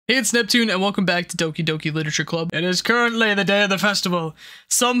Hey, it's Neptune, and welcome back to Doki Doki Literature Club. It is currently the day of the festival.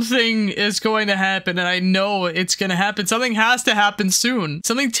 Something is going to happen, and I know it's gonna happen. Something has to happen soon.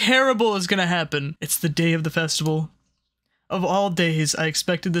 Something terrible is gonna happen. It's the day of the festival. Of all days, I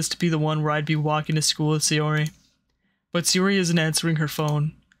expected this to be the one where I'd be walking to school with Sayori. But Sayori isn't answering her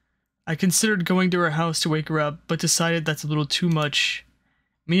phone. I considered going to her house to wake her up, but decided that's a little too much.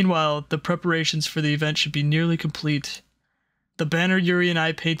 Meanwhile, the preparations for the event should be nearly complete. The banner Yuri and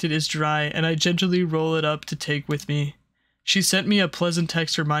I painted is dry, and I gently roll it up to take with me. She sent me a pleasant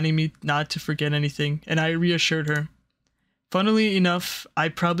text reminding me not to forget anything, and I reassured her. Funnily enough, I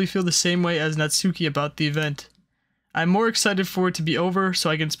probably feel the same way as Natsuki about the event. I'm more excited for it to be over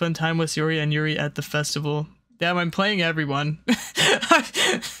so I can spend time with Yuri and Yuri at the festival. Damn, I'm playing everyone.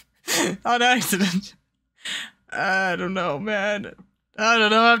 On accident. I don't know, man. I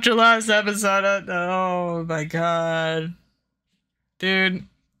don't know after last episode. Oh my god. Dude,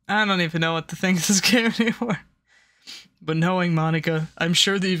 I don't even know what to think of this game anymore. But knowing Monica, I'm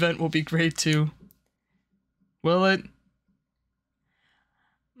sure the event will be great too. Will it?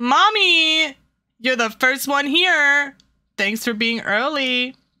 Mommy! You're the first one here! Thanks for being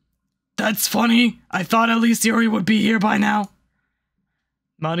early. That's funny. I thought at least Yuri would be here by now.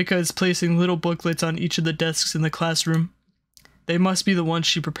 Monica is placing little booklets on each of the desks in the classroom. They must be the ones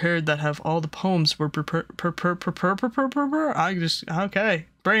she prepared that have all the poems okay,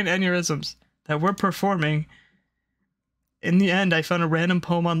 brain aneurysms, that we're performing. In the end, I found a random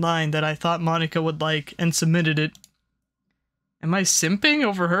poem online that I thought Monica would like and submitted it. Am I simping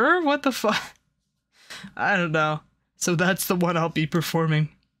over her? What the fuck? I don't know. So that's the one I'll be performing.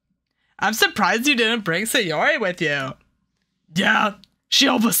 I'm surprised you didn't bring Sayori with you. Yeah, she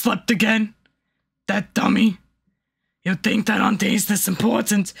overslept again. That dummy. You'd think that on days this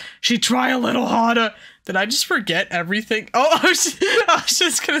important, she'd try a little harder. Did I just forget everything? Oh, I was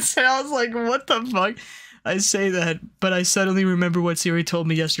just gonna say, I was like, what the fuck? I say that, but I suddenly remember what Sayori told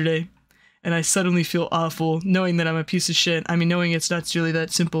me yesterday. And I suddenly feel awful, knowing that I'm a piece of shit. I mean, knowing it's not nearly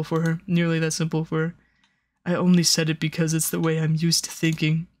that simple for her. I only said it because it's the way I'm used to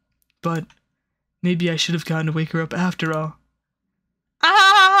thinking. But maybe I should have gone to wake her up after all.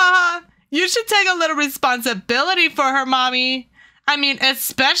 You should take a little responsibility for her, Mommy. I mean,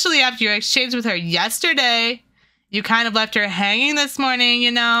 especially after your exchange with her yesterday. You kind of left her hanging this morning,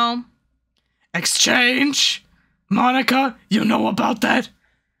 you know. Exchange? Monica, you know about that?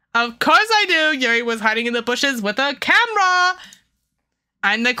 Of course I do. Yuri was hiding in the bushes with a camera.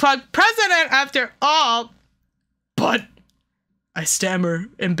 I'm the club president after all. But... I stammer,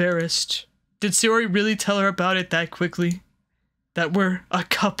 embarrassed. Did Sayori really tell her about it that quickly? That we're a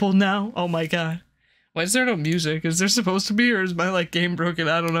couple now? Oh my god. Why is there no music? Is there supposed to be, or is my like game broken?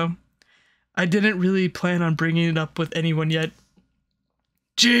 I don't know. I didn't really plan on bringing it up with anyone yet.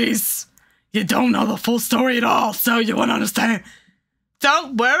 Jeez. You don't know the full story at all, so you won't understand.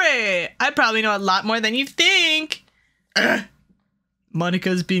 Don't worry. I probably know a lot more than you think.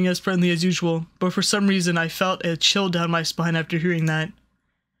 Monica's being as friendly as usual, but for some reason I felt a chill down my spine after hearing that.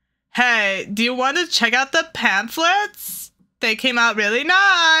 Hey, do you want to check out the pamphlets? They came out really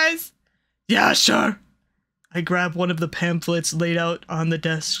nice. Yeah, sure. I grab one of the pamphlets laid out on the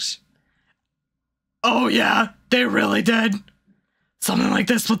desks. Oh yeah, they really did. Something like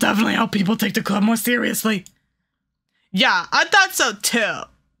this will definitely help people take the club more seriously. Yeah, I thought so too.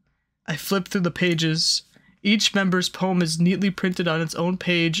 I flip through the pages. Each member's poem is neatly printed on its own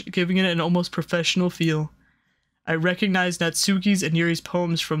page, giving it an almost professional feel. I recognize Natsuki's and Yuri's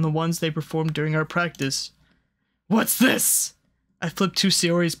poems from the ones they performed during our practice. What's this? I flip to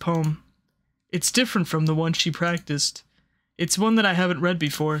Sayori's poem. It's different from the one she practiced. It's one that I haven't read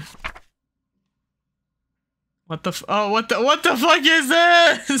before. What the what the fuck is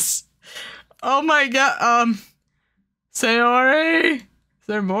this? Oh my god, Sayori? Is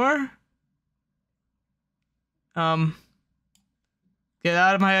there more? Get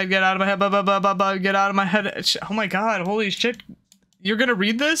out of my head, get out of my head, get out of my head. Oh my god, holy shit. You're gonna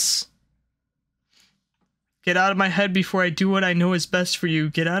read this? Get out of my head before I do what I know is best for you.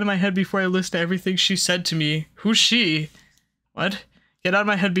 Get out of my head before I listen to everything she said to me. Who's she? What? Get out of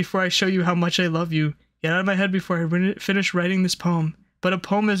my head before I show you how much I love you. Get out of my head before I finish writing this poem. But a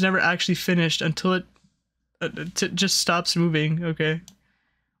poem is never actually finished until it just stops moving. Okay.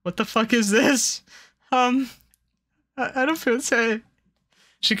 What the fuck is this? I don't feel safe.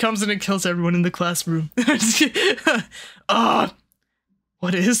 She comes in and kills everyone in the classroom.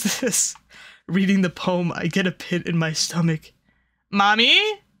 What is this? Reading the poem, I get a pit in my stomach. Mommy?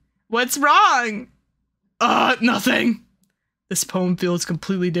 What's wrong? Nothing. This poem feels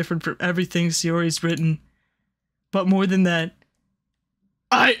completely different from everything Sayori's written. But more than that,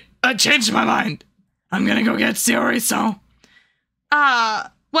 I changed my mind. I'm gonna go get Sayori, so.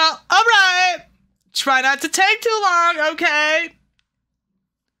 Well, alright. Try not to take too long, okay?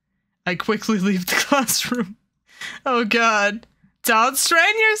 I quickly leave the classroom. Oh god. Don't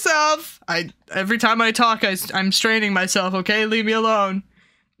strain yourself. Every time I talk, I'm straining myself, okay? Leave me alone.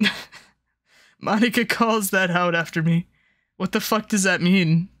 Monica calls that out after me. What the fuck does that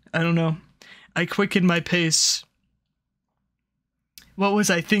mean? I don't know. I quicken my pace. What was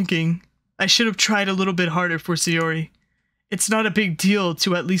I thinking? I should have tried a little bit harder for Sayori. It's not a big deal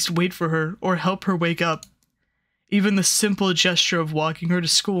to at least wait for her or help her wake up. Even the simple gesture of walking her to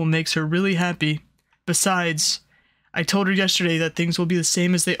school makes her really happy. Besides, I told her yesterday that things will be the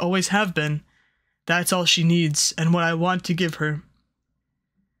same as they always have been. That's all she needs, and what I want to give her.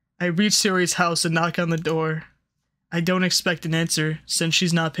 I reach Sayori's house and knock on the door. I don't expect an answer, since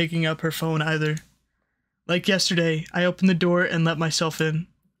she's not picking up her phone either. Like yesterday, I open the door and let myself in.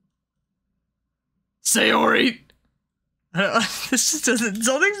 Sayori! This just doesn't...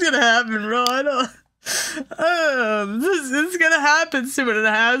 Something's gonna happen, bro. I don't... this is gonna happen soon, and it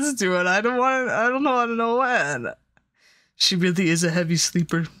has to, and I don't know when. She really is a heavy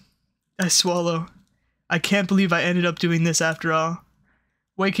sleeper. I swallow. I can't believe I ended up doing this after all.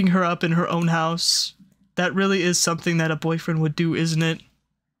 Waking her up in her own house. That really is something that a boyfriend would do, isn't it?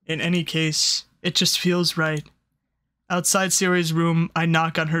 In any case, it just feels right. Outside Sayori's room, I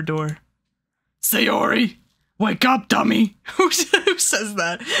knock on her door. Sayori! Wake up, dummy! Who says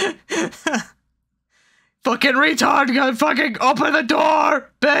that? Fucking retard! You gotta fucking open the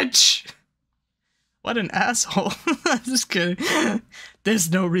door, bitch! What an asshole. I'm just kidding.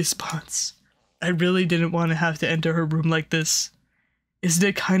 There's no response. I really didn't want to have to enter her room like this. Isn't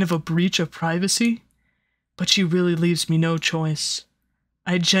it kind of a breach of privacy? But she really leaves me no choice.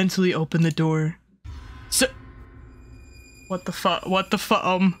 I gently open the door. What the fuck? What the fuck?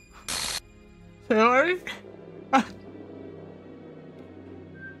 Sayori?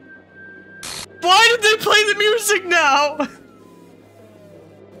 Why did they play the music now?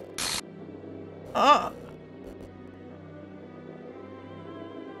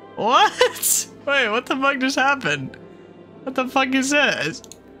 What? Wait, what the fuck just happened? What the fuck is this?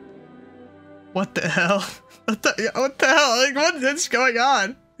 What the hell? What the hell? Like, what is going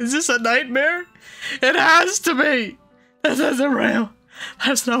on? Is this a nightmare? It has to be! This isn't real.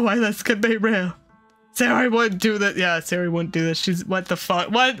 That's not why this could be real. Sayori wouldn't do that. Yeah, Sayori wouldn't do this. She's... What the fuck?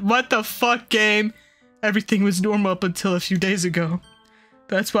 What the fuck, game? Everything was normal up until a few days ago.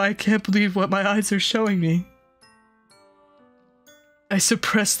 That's why I can't believe what my eyes are showing me. I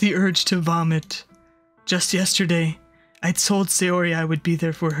suppressed the urge to vomit. Just yesterday, I told Sayori I would be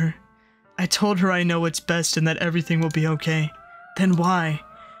there for her. I told her I know what's best and that everything will be okay. Then why?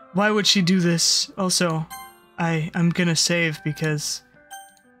 Why would she do this? Also, I'm gonna save because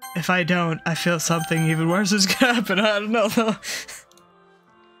if I don't, I feel something even worse is gonna happen. I don't know though.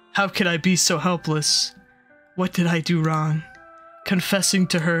 How could I be so helpless? What did I do wrong? Confessing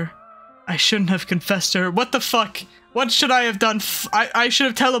to her. I shouldn't have confessed to her. What the fuck? What should I have done? I should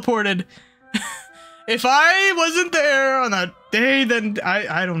have teleported. If I wasn't there on that day, then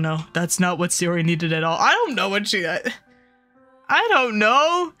I don't know. That's not what Sayori needed at all. I don't know what she... I don't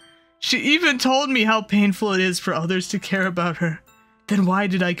know. She even told me how painful it is for others to care about her. Then why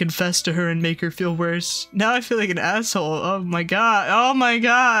did I confess to her and make her feel worse? Now I feel like an asshole. Oh my god. Oh my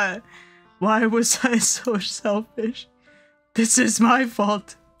god. Why was I so selfish? This is my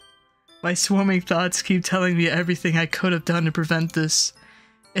fault. My swarming thoughts keep telling me everything I could have done to prevent this.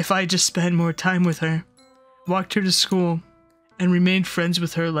 If I just spent more time with her, walked her to school, and remained friends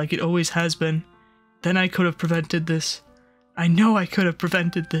with her like it always has been, then I could have prevented this. I know I could have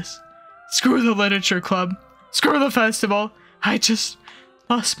prevented this. Screw the literature club. Screw the festival. I just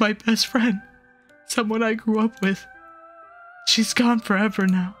lost my best friend. Someone I grew up with. She's gone forever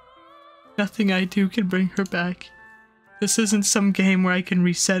now. Nothing I do can bring her back. This isn't some game where I can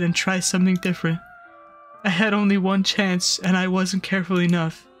reset and try something different. I had only one chance and I wasn't careful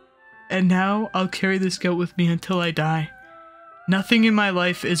enough. And now I'll carry this guilt with me until I die. Nothing in my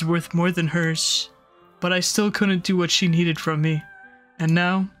life is worth more than hers. But I still couldn't do what she needed from me. And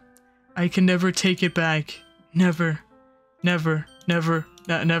now, I can never take it back. Never. Never. Never.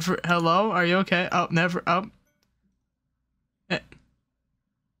 Never. Hello? Are you okay? Oh, never. Oh.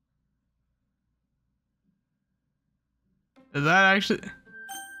 Is that actually...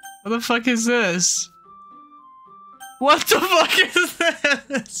 What the fuck is this? What the fuck is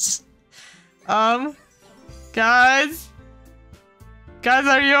this? Guys? Guys,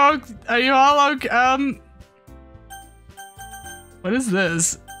 are you all okay? What is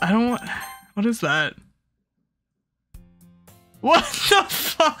this? I don't... What is that? What the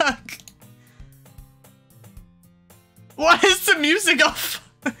fuck? Why is the music all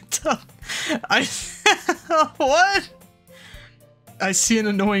fucked up? What? I see an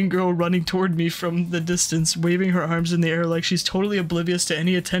annoying girl running toward me from the distance, waving her arms in the air like she's totally oblivious to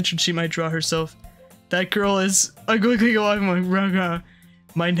any attention she might draw herself. That girl is my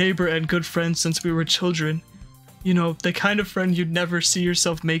neighbor and good friend since we were children. You know, the kind of friend you'd never see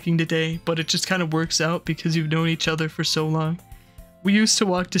yourself making today, but it just kind of works out because you've known each other for so long. We used to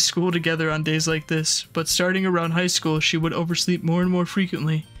walk to school together on days like this, but starting around high school, she would oversleep more and more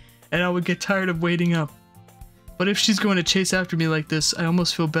frequently, and I would get tired of waiting up. But if she's going to chase after me like this, I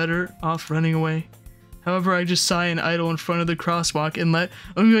almost feel better off running away. However, I just sigh and idle in front of the crosswalk and let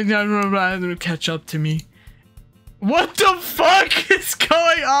catch up to me. What the fuck is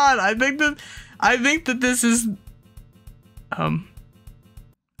going on? I think that this is oh,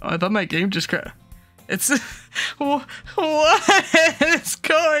 I thought my game just crashed. It's what is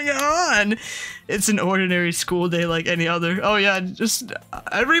going on? It's an ordinary school day like any other. Oh yeah, just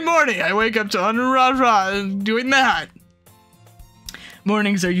every morning I wake up to doing that.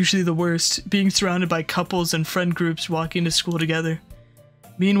 Mornings are usually the worst, being surrounded by couples and friend groups walking to school together.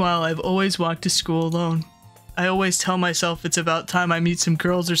 Meanwhile, I've always walked to school alone. I always tell myself it's about time I meet some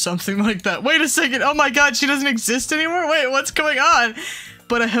girls or something like that. Wait a second, oh my god, she doesn't exist anymore? Wait, what's going on?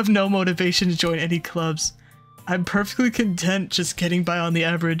 But I have no motivation to join any clubs. I'm perfectly content just getting by on the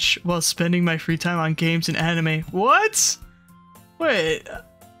average while spending my free time on games and anime. What? Wait.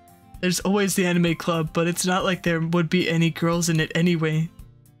 There's always the anime club, but it's not like there would be any girls in it anyway.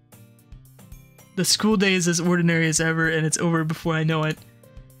 The school day is as ordinary as ever, and it's over before I know it.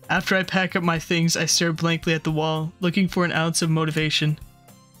 After I pack up my things, I stare blankly at the wall, looking for an ounce of motivation.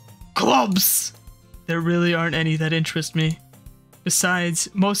 Clubs! There really aren't any that interest me. Besides,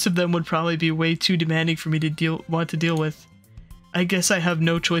 most of them would probably be way too demanding for me to want to deal with. I guess I have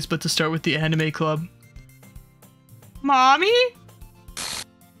no choice but to start with the anime club. Mommy?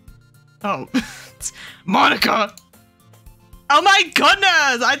 Oh. Monica! Oh my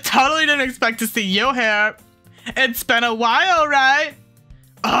goodness! I totally didn't expect to see you here. It's been a while, right?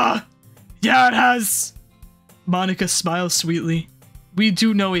 Yeah, it has. Monica smiles sweetly. We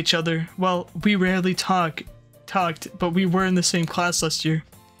do know each other. Well, we rarely talked, but we were in the same class last year.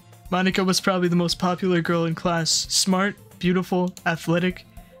 Monica was probably the most popular girl in class. Smart, beautiful, athletic,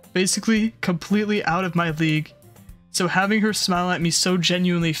 basically completely out of my league. So having her smile at me so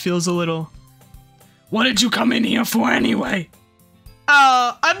genuinely feels a little... What did you come in here for anyway?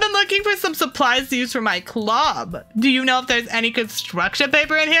 Oh, I've been looking for some supplies to use for my club. Do you know if there's any construction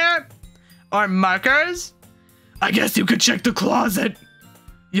paper in here? Or markers? I guess you could check the closet.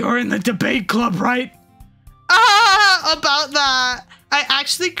 You're in the debate club, right? About that. I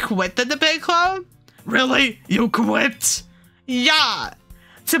actually quit the debate club. Really? You quit? Yeah.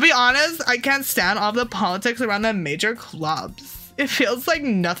 To be honest, I can't stand all the politics around the major clubs. It feels like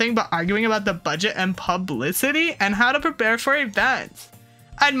nothing but arguing about the budget and publicity and how to prepare for events.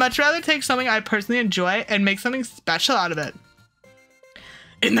 I'd much rather take something I personally enjoy and make something special out of it.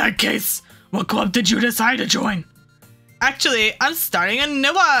 In that case, what club did you decide to join? Actually, I'm starting a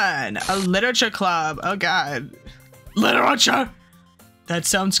new one. A literature club. Oh god. Literature? That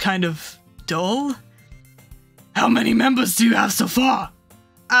sounds kind of dull. How many members do you have so far?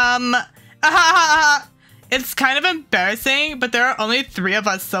 It's kind of embarrassing, but there are only 3 of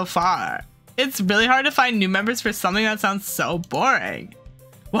us so far. It's really hard to find new members for something that sounds so boring.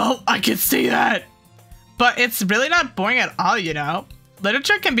 Well, I can see that. But it's really not boring at all, you know?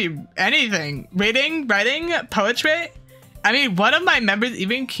 Literature can be anything. Reading, writing, poetry. I mean, one of my members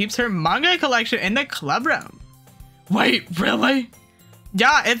even keeps her manga collection in the club room. Wait, really?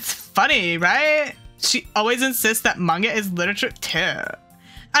 Yeah, it's funny, right? She always insists that manga is literature too.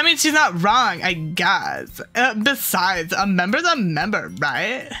 I mean, she's not wrong, I guess. Besides, a member's a member,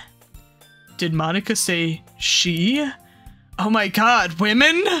 right? Did Monica say she? Oh my god,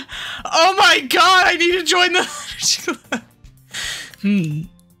 women? Oh my god, I need to join the...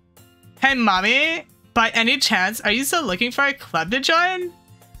 Hey, mommy? By any chance, are you still looking for a club to join?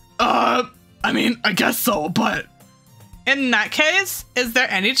 I mean, I guess so, but... In that case, is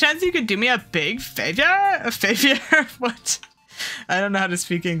there any chance you could do me a big favor? A favor? What? I don't know how to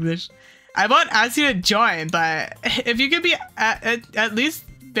speak English. I won't ask you to join, but if you could be at least,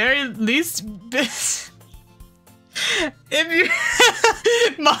 very least... if you...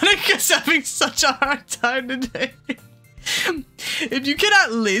 Monica's having such a hard time today. If you could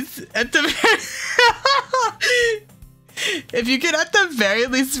at least, at the very... If you could at the very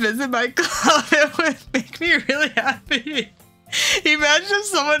least visit my club, it would make me really happy. Imagine if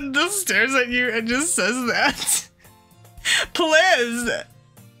someone just stares at you and just says that. Please.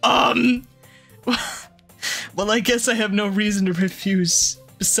 Well, I guess I have no reason to refuse.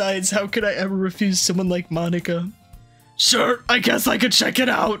 Besides, how could I ever refuse someone like Monica? Sure, I guess I could check it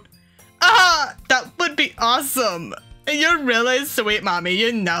out. Ah, that would be awesome. You're really sweet, mommy.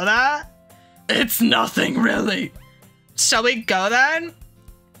 You know that? It's nothing, really. Shall we go then?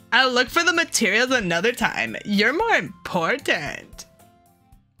 I'll look for the materials another time. You're more important.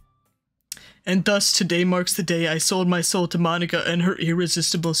 And thus, today marks the day I sold my soul to Monica and her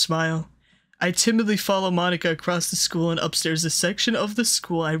irresistible smile. I timidly follow Monica across the school and upstairs, a section of the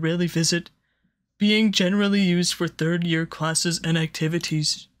school I rarely visit, being generally used for third-year classes and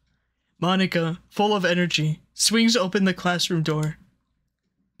activities. Monica, full of energy, swings open the classroom door.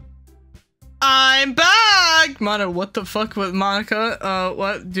 I'm back! Monica, what the fuck with Monica?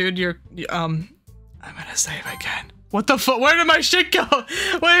 What? Dude, I'm gonna save again. What the fuck? Where did my shit go?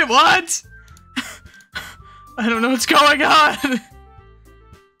 Wait, what? I don't know what's going on.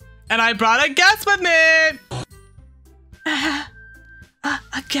 And I brought a guest with me!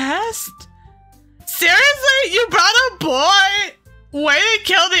 A guest? Seriously? You brought a boy? Way to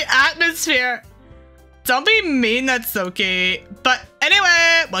kill the atmosphere! Don't be mean, Natsuki. But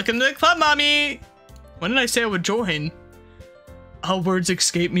anyway, welcome to the club, mommy! When did I say I would join? All words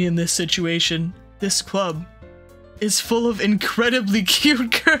escape me in this situation. This club is full of incredibly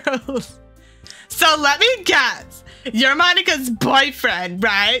cute girls. So let me guess. You're Monica's boyfriend,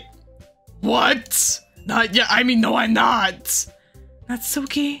 right? What? Not yet. I mean, no, I'm not.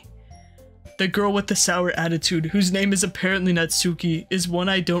 Natsuki? The girl with the sour attitude, whose name is apparently Natsuki, is one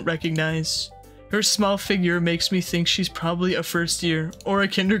I don't recognize. Her small figure makes me think she's probably a first year or a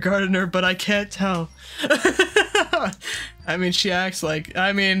kindergartner, but I can't tell. I mean, she acts like,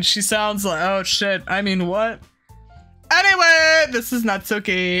 she sounds like, oh shit, what? Anyway, this is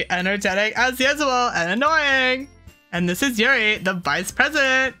Natsuki, energetic as usual and annoying. And this is Yuri, the vice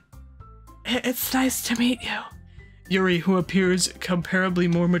president. It's nice to meet you. Yuri, who appears comparably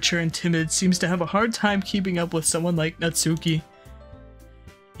more mature and timid, seems to have a hard time keeping up with someone like Natsuki.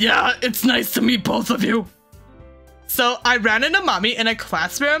 Yeah, it's nice to meet both of you. So I ran into mommy in a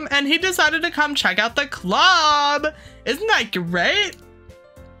classroom and he decided to come check out the club. Isn't that great?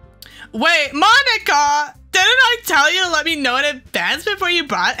 Wait, Monica, didn't I tell you to let me know in advance before you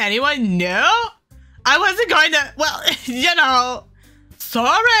brought anyone new? I wasn't going to, well, you know.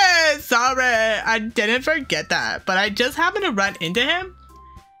 Sorry, I didn't forget that, but I just happened to run into him.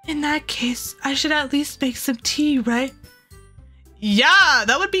 In that case, I should at least make some tea, right? Yeah,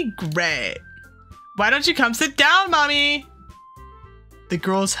 that would be great. Why don't you come sit down, mommy? The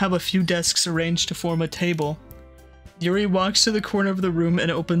girls have a few desks arranged to form a table. Yuri walks to the corner of the room and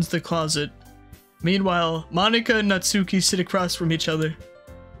opens the closet. Meanwhile, Monica and Natsuki sit across from each other.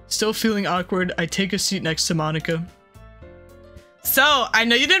 Still feeling awkward, I take a seat next to Monica. So, I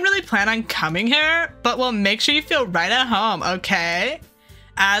know you didn't really plan on coming here, but we'll make sure you feel right at home, okay?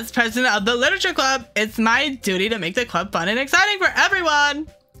 As president of the literature club, it's my duty to make the club fun and exciting for everyone.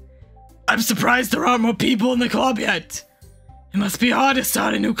 I'm surprised there aren't more people in the club yet. It must be hard to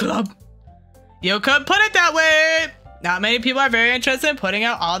start a new club. You could put it that way. Not many people are very interested in putting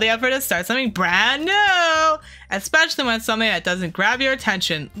out all the effort to start something brand new, especially when it's something that doesn't grab your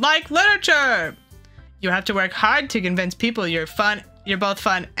attention, like literature. You have to work hard to convince people you're both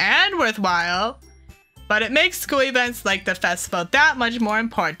fun and worthwhile. But it makes school events like the festival that much more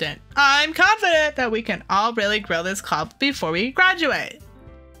important. I'm confident that we can all really grow this club before we graduate.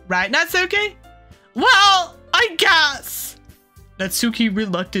 Right, Natsuki? Well, I guess. Natsuki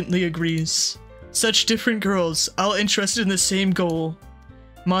reluctantly agrees. Such different girls, all interested in the same goal.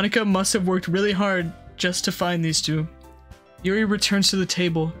 Monica must have worked really hard just to find these two. Yuri returns to the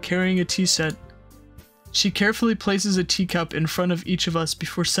table, carrying a tea set. She carefully places a teacup in front of each of us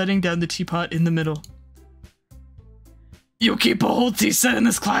before setting down the teapot in the middle. You keep a whole tea set in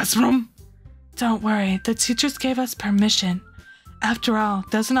this classroom? Don't worry, the teachers gave us permission. After all,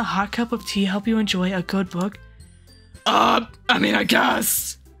 doesn't a hot cup of tea help you enjoy a good book? I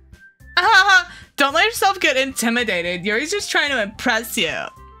guess. Don't let yourself get intimidated. Yuri's just trying to impress you.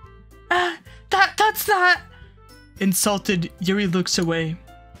 That's not... Insulted, Yuri looks away.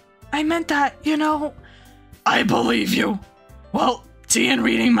 I meant that, you know... I believe you. Well, tea and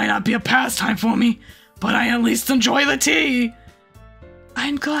reading might not be a pastime for me, but I at least enjoy the tea.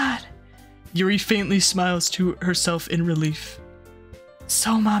 I'm glad. Yuri faintly smiles to herself in relief.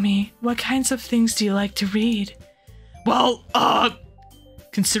 So, mommy, what kinds of things do you like to read? Well,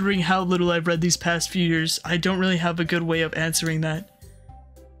 considering how little I've read these past few years, I don't really have a good way of answering that.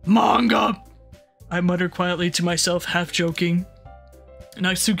 Manga! I mutter quietly to myself, half joking.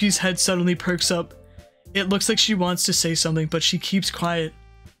 Natsuki's head suddenly perks up. It looks like she wants to say something, but she keeps quiet.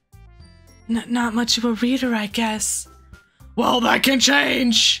 Not much of a reader, I guess. Well, that can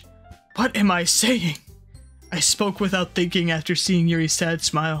change! What am I saying? I spoke without thinking after seeing Yuri's sad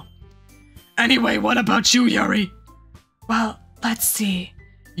smile. Anyway, what about you, Yuri? Well, let's see.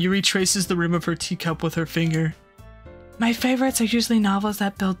 Yuri traces the rim of her teacup with her finger. My favorites are usually novels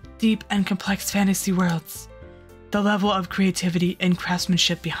that build deep and complex fantasy worlds. The level of creativity and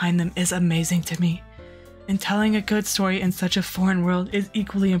craftsmanship behind them is amazing to me, and telling a good story in such a foreign world is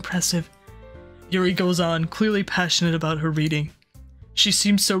equally impressive. Yuri goes on, clearly passionate about her reading. She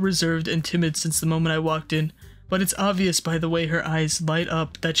seems so reserved and timid since the moment I walked in, but it's obvious by the way her eyes light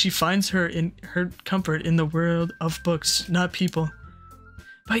up that she finds her comfort in the world of books, not people.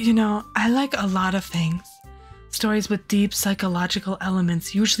 But you know, I like a lot of things. Stories with deep psychological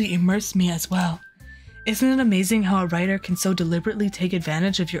elements usually immerse me as well. Isn't it amazing how a writer can so deliberately take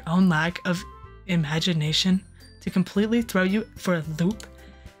advantage of your own lack of imagination to completely throw you for a loop?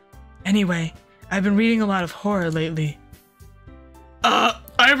 Anyway, I've been reading a lot of horror lately.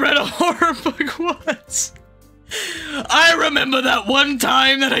 I read a horror book once. I remember that one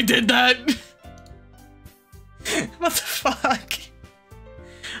time that I did that. What the fuck?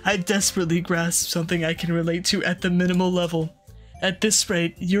 I desperately grasp something I can relate to at the minimal level. At this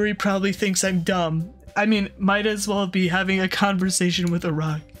rate, Yuri probably thinks I'm dumb. I mean, might as well be having a conversation with a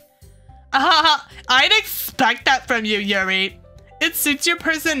rock. I'd expect that from you, Yuri. It suits your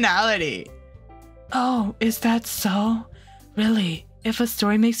personality. Oh, is that so? Really? If a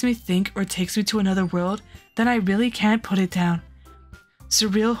story makes me think or takes me to another world, then I really can't put it down.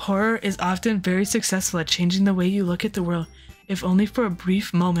 Surreal horror is often very successful at changing the way you look at the world, if only for a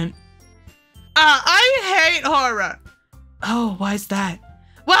brief moment. I hate horror! Oh, why's that?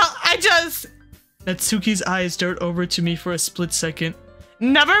 Well, Natsuki's eyes dart over to me for a split second.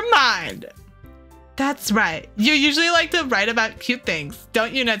 Never mind! That's right. You usually like to write about cute things,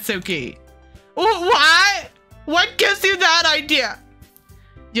 don't you, Natsuki? What? What gives you that idea?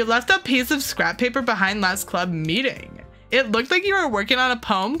 You left a piece of scrap paper behind last club meeting. It looked like you were working on a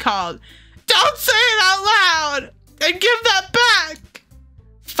poem called "Don't Say It Out Loud!" and give that back!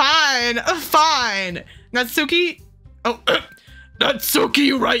 Fine. Natsuki? Natsuki,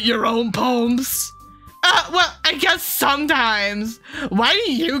 you write your own poems? Well, I guess sometimes. Why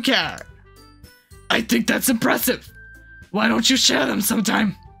do you care? I think that's impressive. Why don't you share them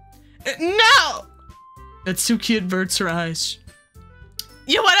sometime? No! Natsuki averts her eyes.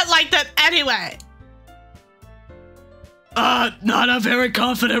 You wouldn't like that anyway. Not a very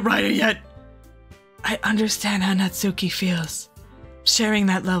confident writer yet. I understand how Natsuki feels. Sharing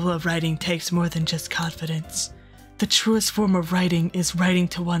that level of writing takes more than just confidence. The truest form of writing is writing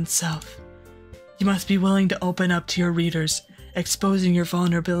to oneself. You must be willing to open up to your readers, exposing your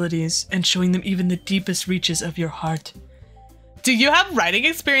vulnerabilities and showing them even the deepest reaches of your heart. Do you have writing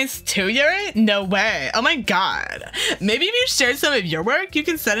experience too, Yuri? No way. Oh my god. Maybe if you share some of your work, you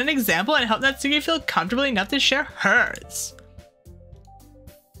can set an example and help Natsuki feel comfortable enough to share hers.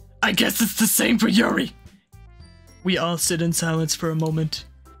 I guess it's the same for Yuri. We all sit in silence for a moment.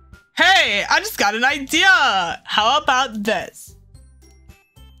 Hey, I just got an idea. How about this?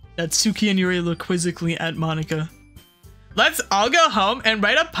 Natsuki and Yuri look quizzically at Monika. Let's all go home and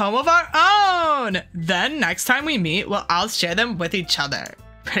write a poem of our own. Then next time we meet, we'll all share them with each other.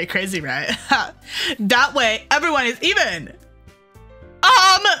 Pretty crazy, right? That way, everyone is even.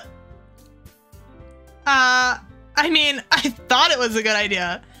 I mean, I thought it was a good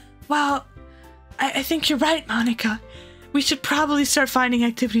idea. Well, I think you're right, Monika. We should probably start finding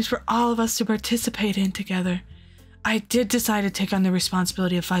activities for all of us to participate in together. I did decide to take on the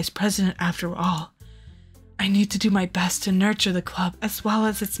responsibility of vice president after all. I need to do my best to nurture the club as well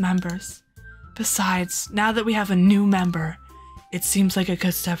as its members. Besides, now that we have a new member, it seems like a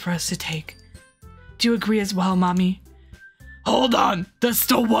good step for us to take. Do you agree as well, Mommy? Hold on, there's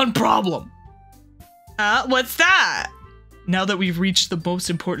still one problem. What's that? Now that we've reached the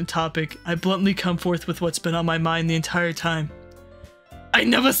most important topic, I bluntly come forth with what's been on my mind the entire time. I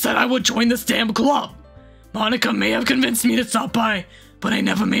never said I would join this damn club. Monika may have convinced me to stop by, but I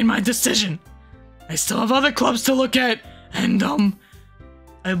never made my decision. I still have other clubs to look at, and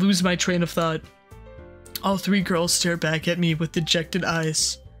I lose my train of thought. All three girls stare back at me with dejected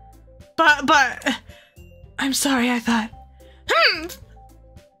eyes. But, I'm sorry, I thought.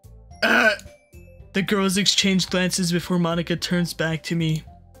 The girls exchange glances before Monika turns back to me.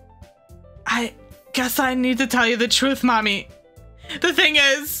 I guess I need to tell you the truth, Mommy. The thing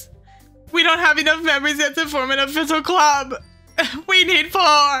is, we don't have enough members yet to form an official club. We need 4.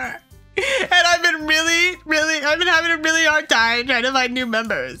 And I've been having a really hard time trying to find new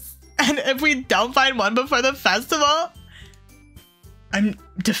members. And if we don't find one before the festival? I'm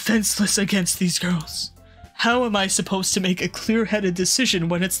defenseless against these girls. How am I supposed to make a clear-headed decision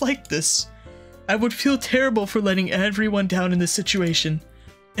when it's like this? I would feel terrible for letting everyone down in this situation.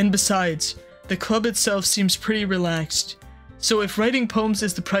 And besides, the club itself seems pretty relaxed. So if writing poems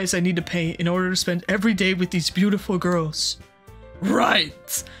is the price I need to pay in order to spend every day with these beautiful girls.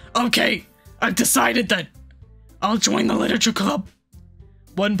 Right! Okay, I've decided then. I'll join the literature club.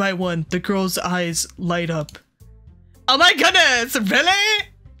 One by one, the girls' eyes light up. Oh my goodness, really?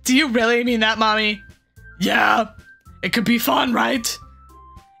 Do you really mean that, Mommy? Yeah, it could be fun, right?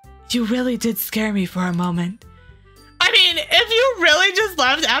 You really did scare me for a moment. I mean, if you really just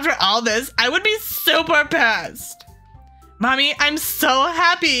left after all this, I would be super pissed. Mommy, I'm so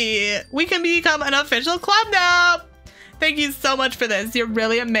happy. We can become an official club now. Thank you so much for this. You're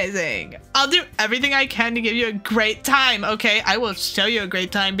really amazing. I'll do everything I can to give you a great time, okay? I will show you a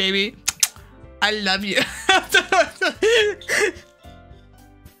great time, baby. I love you.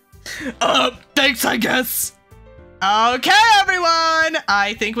 Thanks, I guess. Okay, everyone.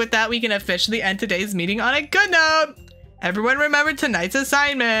 I think with that, we can officially end today's meeting on a good note. Everyone remember tonight's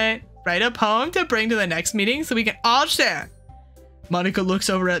assignment. Write a poem to bring to the next meeting so we can all share. Monica looks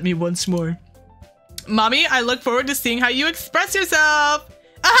over at me once more. Mommy, I look forward to seeing how you express yourself.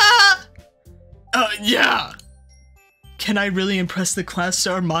 Ah! Yeah. Can I really impress the class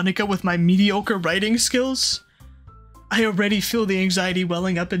star Monica with my mediocre writing skills? I already feel the anxiety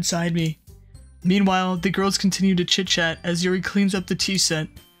welling up inside me. Meanwhile, the girls continue to chit-chat as Yuri cleans up the tea set.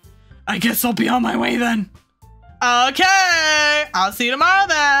 I guess I'll be on my way then. Okay, I'll see you tomorrow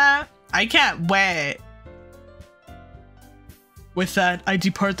then. I can't wait. With that, I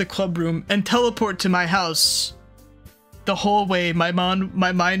depart the club room and teleport to my house. The whole way, my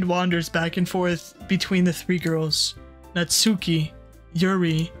mind wanders back and forth between the three girls. Natsuki,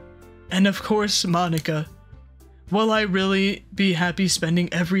 Yuri, and of course, Monica. Will I really be happy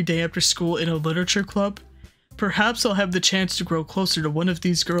spending every day after school in a literature club? Perhaps I'll have the chance to grow closer to one of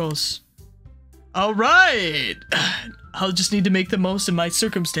these girls. Alright! I'll just need to make the most of my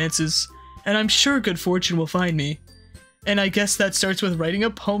circumstances, and I'm sure good fortune will find me. And I guess that starts with writing a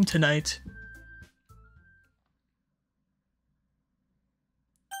poem tonight.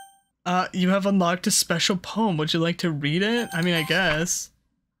 You have unlocked a special poem. Would you like to read it? I mean, I guess.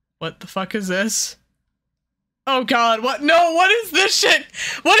 What the fuck is this? Oh god, what? No, what is this shit?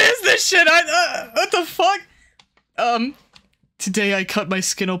 What is this shit? What the fuck? Today I cut my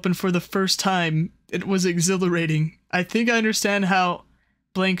skin open for the first time. It was exhilarating. I think I understand how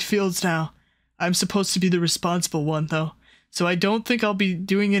blank feels now. I'm supposed to be the responsible one, though. So I don't think I'll be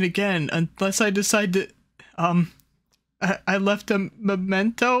doing it again unless I decide to, I left a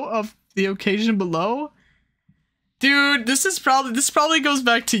memento of the occasion below. Dude, this probably goes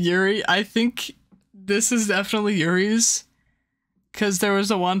back to Yuri. I think this is definitely Yuri's. Cause there was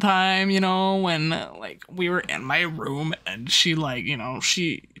a one time, you know, when like we were in my room and she like, you know,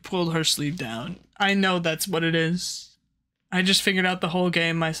 she pulled her sleeve down. I know that's what it is. I just figured out the whole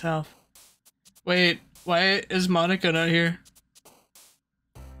game myself. Wait, why is Monica not here?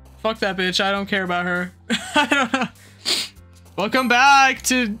 Fuck that bitch, I don't care about her. I don't know. Welcome back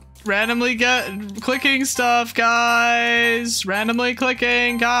to randomly clicking stuff, guys. Randomly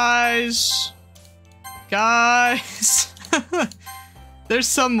clicking, guys. Guys. There's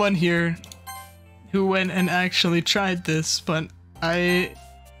someone here who went and actually tried this, but I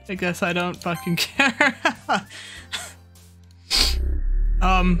guess I don't fucking care.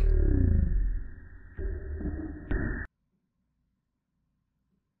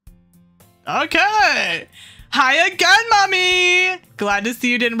 Okay. Hi again, Mommy. Glad to see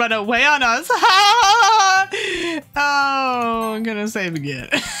you didn't run away on us. Oh, I'm gonna save again.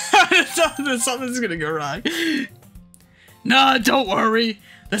 Something's gonna go wrong. Nah, don't worry.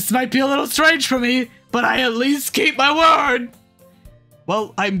 This might be a little strange for me, but I at least keep my word.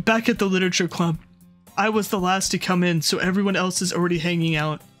 Well, I'm back at the literature club. I was the last to come in, so everyone else is already hanging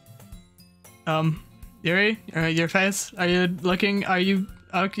out. Yuri, your face? Are you looking? Are you?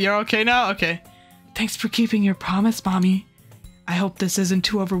 You're okay now? Okay. Thanks for keeping your promise, Mommy. I hope this isn't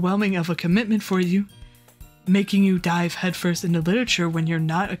too overwhelming of a commitment for you, making you dive headfirst into literature when you're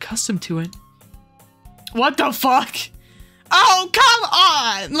not accustomed to it. What the fuck? Oh, come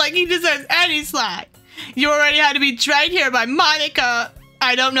on! Like he deserves any slack. You already had to be dragged here by Monica.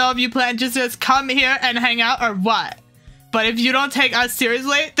 I don't know if you plan to just come here and hang out or what. But if you don't take us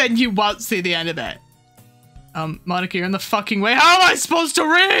seriously, then you won't see the end of it. Monica, you're in the fucking way. How am I supposed to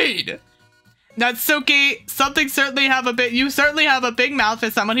read? Natsuki, you certainly have a big mouth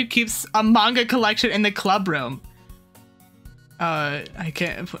as someone who keeps a manga collection in the club room. I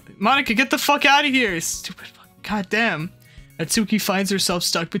can't. Monica, get the fuck out of here! Stupid fuck. God damn. Natsuki finds herself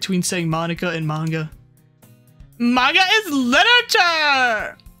stuck between saying Monica and manga. Manga is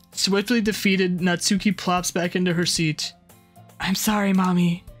literature! Swiftly defeated, Natsuki plops back into her seat. I'm sorry,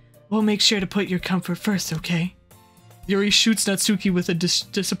 Mommy. We'll make sure to put your comfort first, okay? Yuri shoots Natsuki with a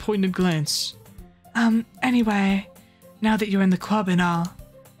disappointed glance. Anyway, now that you're in the club and all,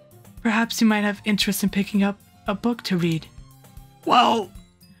 perhaps you might have interest in picking up a book to read. Well,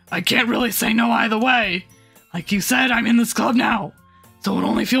 I can't really say no either way. Like you said, I'm in this club now, so it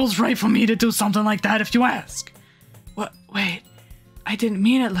only feels right for me to do something like that if you ask. What? Wait, I didn't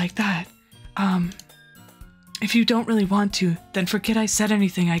mean it like that. If you don't really want to, then forget I said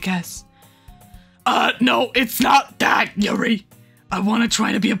anything, I guess. No, it's not that, Yuri. I want to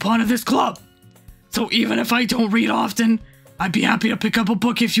try to be a part of this club. So even if I don't read often, I'd be happy to pick up a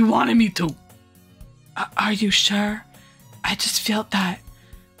book if you wanted me to. Are you sure? I just felt that,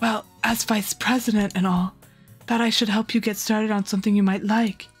 well, as vice president and all, that I should help you get started on something you might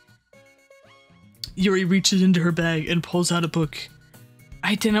like. Yuri reaches into her bag and pulls out a book.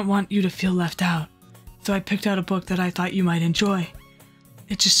 I didn't want you to feel left out, so I picked out a book that I thought you might enjoy.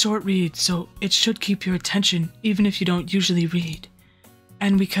 It's a short read, so it should keep your attention even if you don't usually read.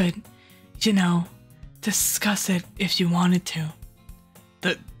 And we could, you know, discuss it if you wanted to.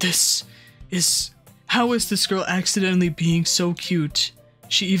 How is this girl accidentally being so cute?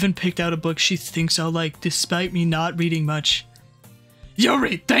 She even picked out a book she thinks I'll like despite me not reading much.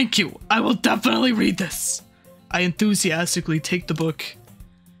 Yuri, thank you! I will definitely read this! I enthusiastically take the book.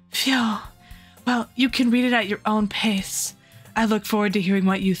 Phew. Well, you can read it at your own pace. I look forward to hearing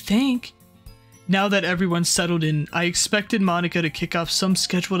what you think. Now that everyone's settled in, I expected Monica to kick off some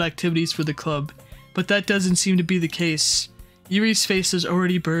scheduled activities for the club, but that doesn't seem to be the case. Yuri's face is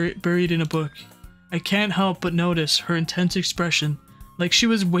already buried in a book. I can't help but notice her intense expression, like she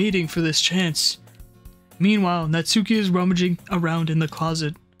was waiting for this chance. Meanwhile, Natsuki is rummaging around in the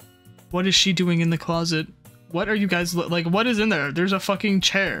closet. What is she doing in the closet? What are you guys like? What is in there? There's a fucking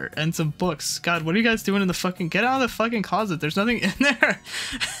chair and some books. God, what are you guys doing in the fucking? Get out of the fucking closet. There's nothing in there.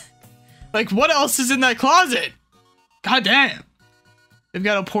 Like, what else is in that closet? God damn. They've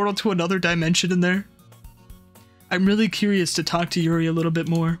got a portal to another dimension in there. I'm really curious to talk to Yuri a little bit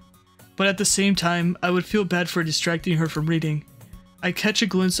more, but at the same time, I would feel bad for distracting her from reading. I catch a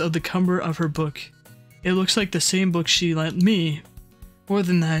glimpse of the cover of her book. It looks like the same book she lent me. More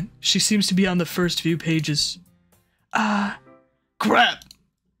than that, she seems to be on the first few pages. Crap!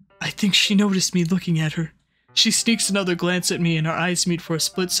 I think she noticed me looking at her. She sneaks another glance at me and our eyes meet for a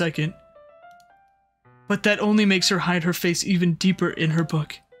split second. But that only makes her hide her face even deeper in her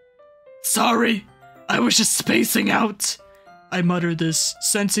book. Sorry, I was just spacing out. I muttered this,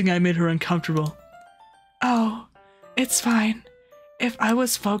 sensing I made her uncomfortable. Oh, it's fine. If I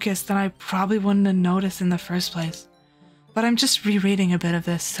was focused, then I probably wouldn't have noticed in the first place. But I'm just rereading a bit of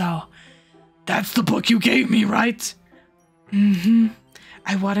this, so... That's the book you gave me, right? Mm-hmm.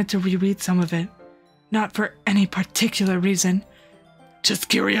 I wanted to reread some of it. Not for any particular reason. Just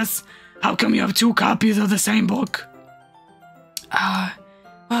curious, how come you have 2 copies of the same book?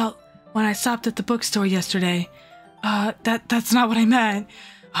 Well, when I stopped at the bookstore yesterday, that's not what I meant.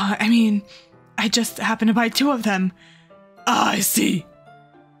 I mean, I just happened to buy 2 of them. I see.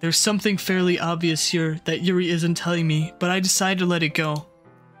 There's something fairly obvious here that Yuri isn't telling me, but I decided to let it go.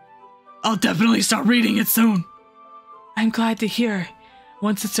 I'll definitely start reading it soon. I'm glad to hear.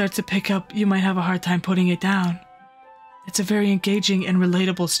 Once it starts to pick up, you might have a hard time putting it down. It's a very engaging and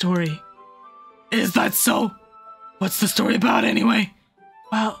relatable story. Is that so? What's the story about anyway?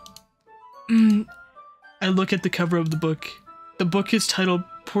 Well, I look at the cover of the book. The book is titled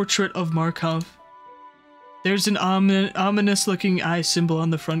Portrait of Markov. There's an ominous-looking eye symbol on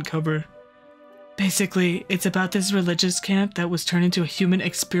the front cover. Basically, it's about this religious camp that was turned into a human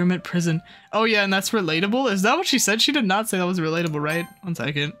experiment prison. Oh yeah, and that's relatable? Is that what she said? She did not say that was relatable, right? 1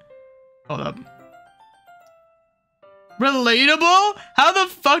 second. Hold up. Relatable? How the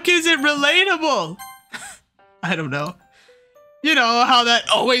fuck is it relatable? I don't know. You know how that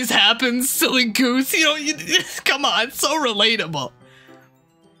always happens, silly goose. You know, come on, it's so relatable.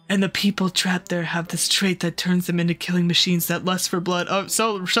 And the people trapped there have this trait that turns them into killing machines that lust for blood. Oh,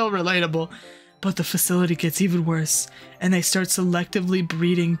 so relatable. But the facility gets even worse, and they start selectively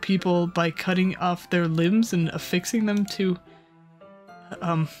breeding people by cutting off their limbs and affixing them to...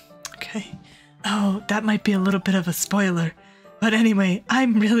 okay. Oh, that might be a little bit of a spoiler. But anyway,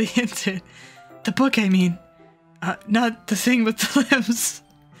 I'm really into it. The book, I mean. Not the thing with the limbs.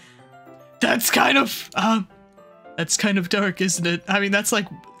 That's kind of dark, isn't it? I mean, that's like,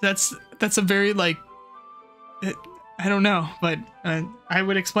 that's a very, like, I don't know, but I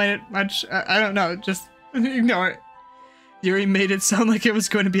would explain it much. I don't know, just ignore it. Yuri made it sound like it was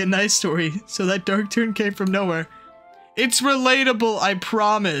going to be a nice story, so that dark turn came from nowhere. It's relatable, I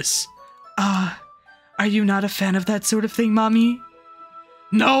promise. Are you not a fan of that sort of thing, Mommy?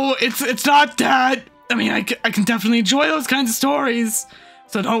 No, it's not that. I mean, I can definitely enjoy those kinds of stories,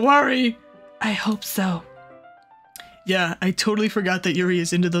 so don't worry. I hope so. Yeah, I totally forgot that Yuri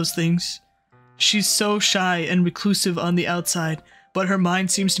is into those things. She's so shy and reclusive on the outside, but her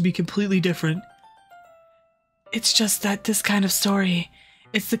mind seems to be completely different. It's just that this kind of story,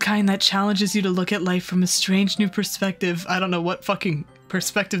 it's the kind that challenges you to look at life from a strange new perspective. I don't know what fucking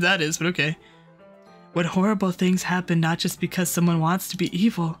perspective that is, but okay. When horrible things happen not just because someone wants to be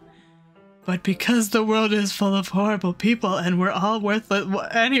evil, but because the world is full of horrible people and we're all worthless.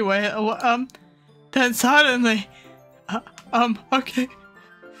 Anyway, then suddenly, okay.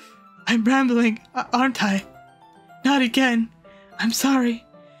 I'm rambling, aren't I? Not again. I'm sorry.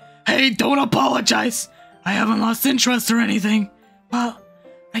 Hey, don't apologize. I haven't lost interest or anything. Well,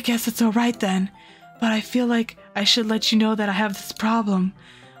 I guess it's alright then, but I feel like I should let you know that I have this problem.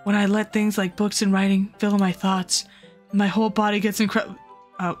 When I let things like books and writing fill my thoughts, my whole body gets okay.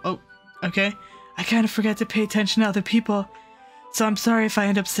 I kind of forget to pay attention to other people, so I'm sorry if I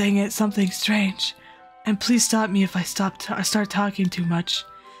end up saying something strange. And please stop me if I start talking too much.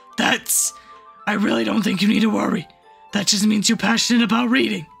 I really don't think you need to worry. That just means you're passionate about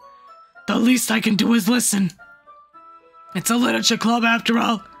reading. The least I can do is listen. It's a literature club after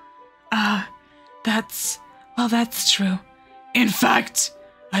all. That's true. In fact,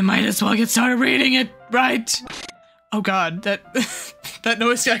 I might as well get started reading it, right? Oh god, that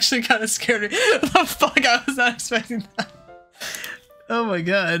noise actually kind of scared me. The fuck, I was not expecting that. Oh my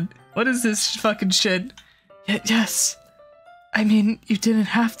god, what is this fucking shit? Yes. I mean, you didn't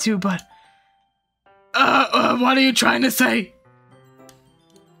have to, but... what are you trying to say?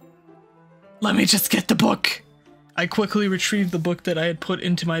 Let me just get the book. I quickly retrieved the book that I had put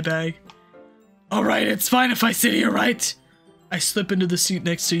into my bag. Alright, it's fine if I sit here, right? I slip into the seat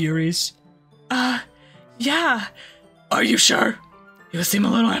next to Yuri's. Yeah. Are you sure? You seem a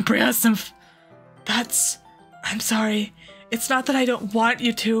little apprehensive. I'm sorry. It's not that I don't want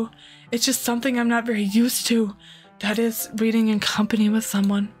you to. It's just something I'm not very used to. That is, reading in company with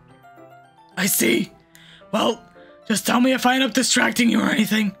someone. I see. Well, just tell me if I end up distracting you or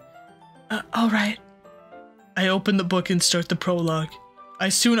anything. Alright. I open the book and start the prologue. I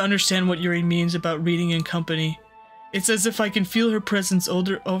soon understand what Yuri means about reading in company. It's as if I can feel her presence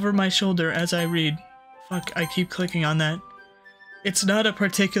over my shoulder as I read. Fuck, I keep clicking on that. It's not a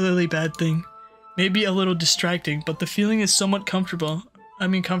particularly bad thing. Maybe a little distracting, but the feeling is somewhat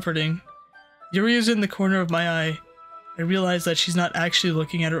comforting. Yuri is in the corner of my eye. I realize that she's not actually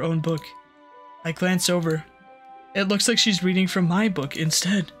looking at her own book. I glance over. It looks like she's reading from my book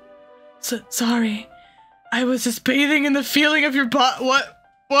instead. Sorry. I was just bathing in the feeling of your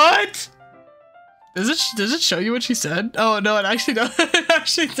What? Does it show you what she said? Oh no, it actually doesn't. It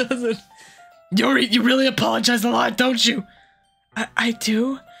actually doesn't. Yuri, you really apologize a lot, don't you? I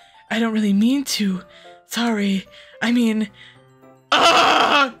do? I don't really mean to. Sorry. I mean...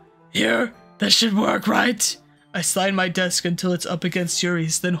 Here, this should work, right? I slide my desk until it's up against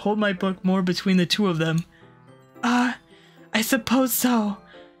Yuri's, then hold my book more between the two of them. I suppose so.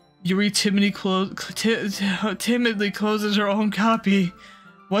 Yuri timidly closes her own copy.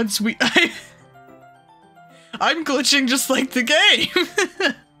 Once we... I'm glitching just like the game!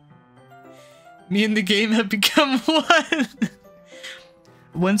 Me and the game have become one!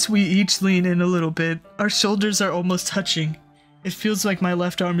 Once we each lean in a little bit, our shoulders are almost touching. It feels like my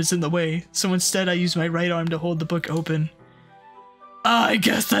left arm is in the way, so instead I use my right arm to hold the book open. I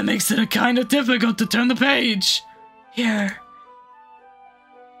guess that makes it a kind of difficult to turn the page! Here.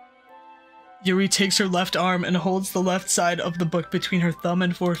 Yuri takes her left arm and holds the left side of the book between her thumb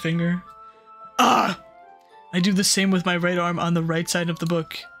and forefinger. I do the same with my right arm on the right side of the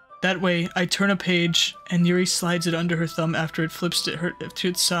book. That way, I turn a page, and Yuri slides it under her thumb after it flips to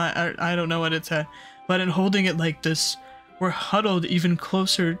its side. I don't know what it's at. But in holding it like this, we're huddled even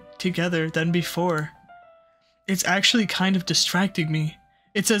closer together than before. It's actually kind of distracting me.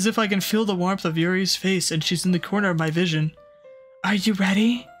 It's as if I can feel the warmth of Yuri's face and she's in the corner of my vision. Are you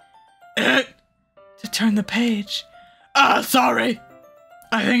ready? To turn the page. Sorry!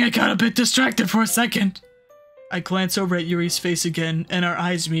 I think I got a bit distracted for a second. I glance over at Yuri's face again, and our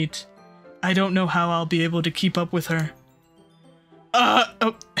eyes meet. I don't know how I'll be able to keep up with her.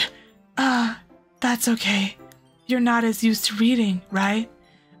 That's okay. You're not as used to reading, right?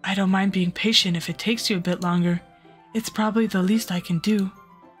 I don't mind being patient if it takes you a bit longer. It's probably the least I can do.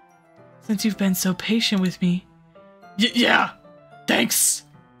 Since you've been so patient with me, Yeah, thanks.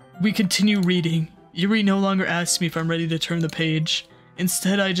 We continue reading. Yuri no longer asks me if I'm ready to turn the page.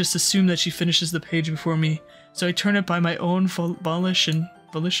 Instead, I just assume that she finishes the page before me, so I turn it by my own volition?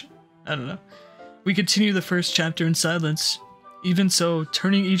 I don't know. We continue the first chapter in silence. Even so,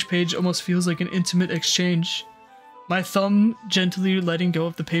 turning each page almost feels like an intimate exchange. My thumb gently letting go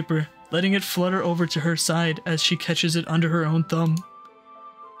of the paper, letting it flutter over to her side as she catches it under her own thumb.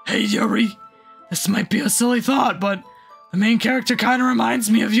 Hey Yuri, this might be a silly thought, but the main character kind of reminds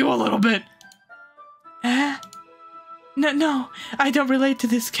me of you a little bit. No, I don't relate to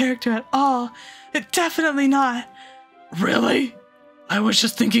this character at all. Definitely not. Really? I was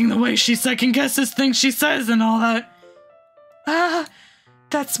just thinking the way she second guesses things she says and all that.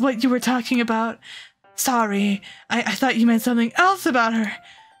 That's what you were talking about. Sorry, I thought you meant something else about her.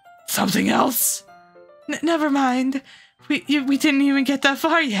 Something else? Never mind. We didn't even get that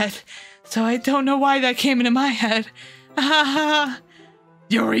far yet, so I don't know why that came into my head.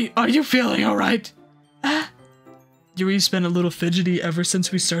 Yuri, are you feeling alright? Yuri's been a little fidgety ever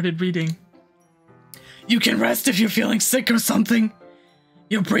since we started reading. You can rest if you're feeling sick or something.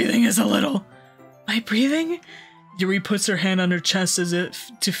 Your breathing is a little... My breathing? Yuri puts her hand on her chest as if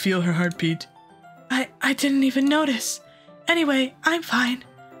to feel her heartbeat. I didn't even notice. Anyway, I'm fine.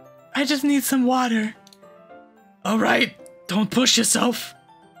 I just need some water. Alright, don't push yourself.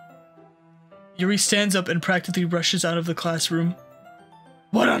 Yuri stands up and practically rushes out of the classroom.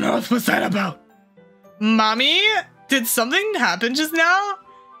 What on earth was that about? Mommy? Did something happen just now?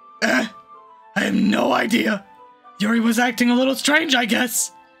 I have no idea. Yuri was acting a little strange, I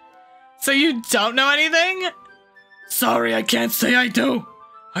guess. So you don't know anything? Sorry, I can't say I do.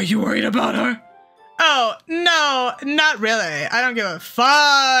 Are you worried about her? Oh, no, not really. I don't give a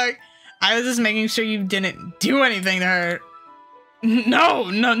fuck. I was just making sure you didn't do anything to her. No,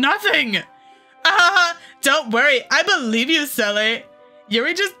 nothing. Don't worry. I believe you, silly.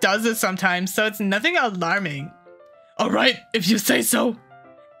 Yuri just does this sometimes, so it's nothing alarming. Alright, if you say so.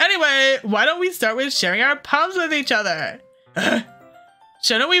 Anyway, why don't we start with sharing our poems with each other?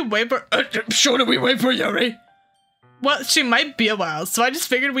 Shouldn't we wait for Yuri? Well, she might be a while, so I just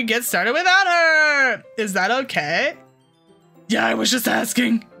figured we'd get started without her. Is that okay? Yeah, I was just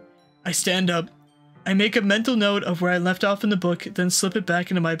asking. I stand up. I make a mental note of where I left off in the book, then slip it back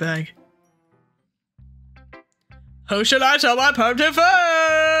into my bag. Who should I tell my poem to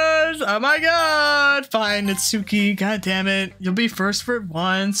first? Oh my god. Fine, Natsuki. God damn it. You'll be first for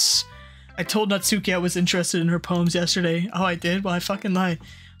once. I told Natsuki I was interested in her poems yesterday. Oh, I did? Well, I fucking lied.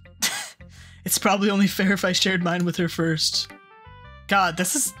 It's probably only fair if I shared mine with her first. God,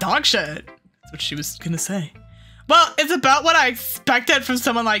 this is dog shit. That's what she was gonna say. Well, it's about what I expected from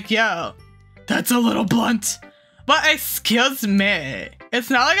someone like you. That's a little blunt. But excuse me. It's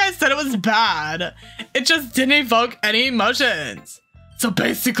not like I said it was bad. It just didn't evoke any emotions. So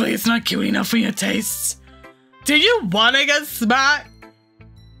basically, it's not cute enough for your tastes. Do you want to get smacked?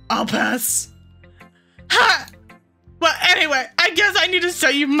 I'll pass. Ha! Well, anyway, I guess I need to show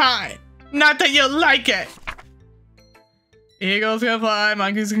you mine. Not that you'll like it. Eagles can fly,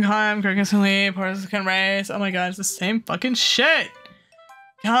 monkeys can climb, crickets can leap, horses can race. Oh my god, it's the same fucking shit.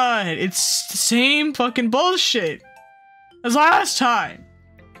 God, it's the same fucking bullshit as last time.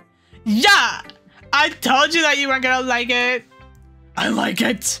 Yeah, I told you that you weren't gonna like it. I like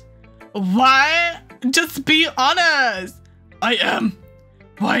it. Why? Just be honest. I am.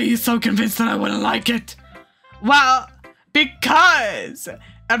 Why are you so convinced that I wouldn't like it? Well, because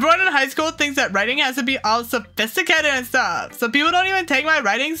everyone in high school thinks that writing has to be all sophisticated and stuff, so people don't even take my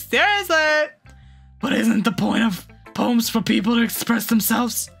writing seriously. But isn't the point of poems for people to express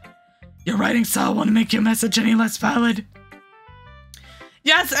themselves? Your writing style won't make your message any less valid.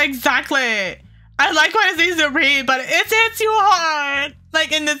 Yes, exactly. I like what it's easy to read, but it hits you hard,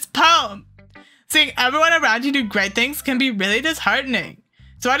 like in this poem. Seeing everyone around you do great things can be really disheartening,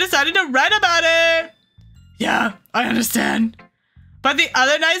 so I decided to write about it. Yeah, I understand. But the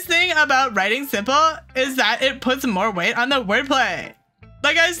other nice thing about writing simple is that it puts more weight on the wordplay.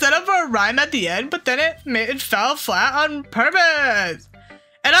 Like I set up for a rhyme at the end, but then it fell flat on purpose.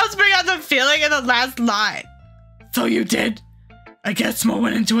 And I was bringing out the feeling in the last line. So you did? I guess more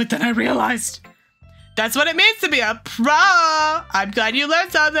went into it than I realized. That's what it means to be a pro. I'm glad you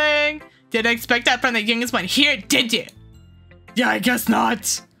learned something. Didn't expect that from the youngest one here, did you? Yeah, I guess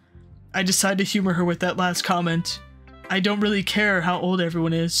not. I decided to humor her with that last comment. I don't really care how old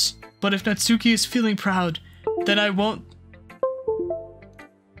everyone is, but if Natsuki is feeling proud, then I won't.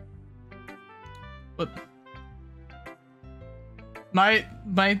 What? My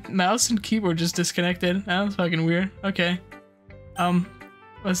mouse and keyboard just disconnected. That was fucking weird. Okay.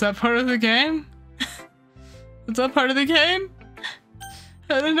 Was that part of the game? Is that part of the game?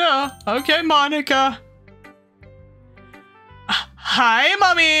 I don't know. Okay, Monica. Hi,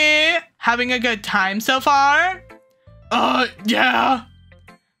 Mommy! Having a good time so far? Yeah.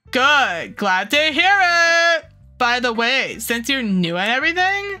 Good. Glad to hear it. By the way, since you're new and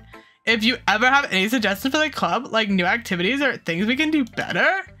everything, if you ever have any suggestions for the club, like new activities or things we can do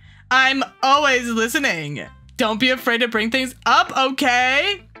better, I'm always listening. Don't be afraid to bring things up,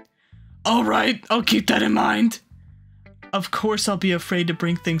 okay? All right, I'll keep that in mind. Of course I'll be afraid to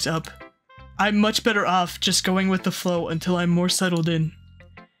bring things up. I'm much better off just going with the flow until I'm more settled in.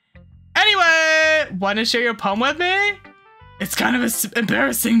 Anyway, want to share your poem with me? It's kind of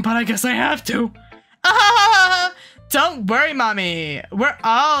embarrassing, but I guess I have to. Don't worry, Mommy. We're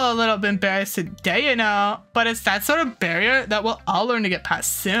all a little bit embarrassed today, you know, but it's that sort of barrier that we'll all learn to get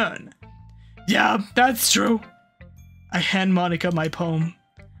past soon. Yeah, that's true. I hand Monica my poem.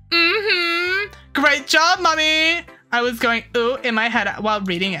 Great job, Mommy. I was going ooh in my head while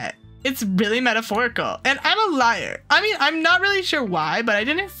reading it. It's really metaphorical, and I'm a liar. I mean, I'm not really sure why, but I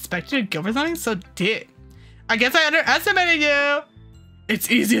didn't expect you to go for something so deep. I guess I underestimated you. It's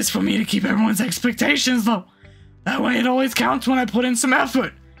easiest for me to keep everyone's expectations low. That way it always counts when I put in some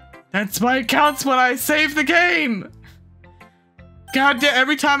effort. That's why it counts when I save the game. God damn,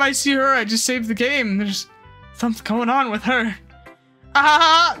 every time I see her, I just save the game. There's something going on with her.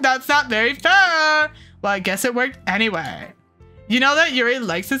 That's not very fair. Well, I guess it worked anyway. You know that Yuri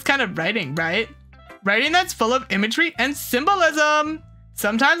likes this kind of writing, right? Writing that's full of imagery and symbolism.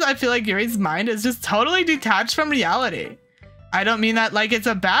 Sometimes I feel like Yuri's mind is just totally detached from reality. I don't mean that like it's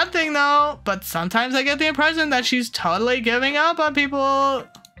a bad thing though, but sometimes I get the impression that she's totally giving up on people.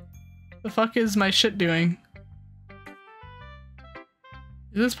 The fuck is my shit doing?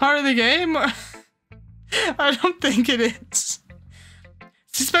 Is this part of the game? I don't think it is.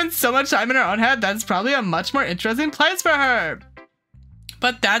 She spends so much time in her own head, that's probably a much more interesting place for her.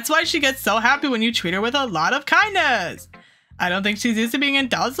 But that's why she gets so happy when you treat her with a lot of kindness. I don't think she's used to being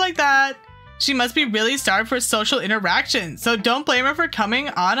indulged like that. She must be really starved for social interaction, so don't blame her for coming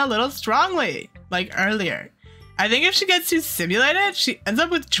on a little strongly, like earlier. I think if she gets too stimulated, she ends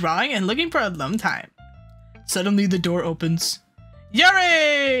up withdrawing and looking for alone time. Suddenly the door opens.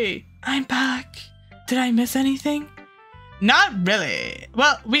 Yuri! I'm back. Did I miss anything? Not really.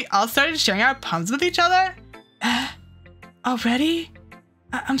 Well, we all started sharing our poems with each other. Already?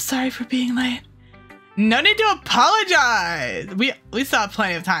 I'm sorry for being late. No need to apologize. We still have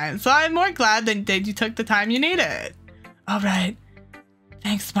plenty of time, so I'm more glad that you took the time you needed. All right.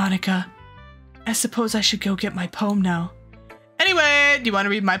 Thanks, Monica. I suppose I should go get my poem now. Anyway, do you want to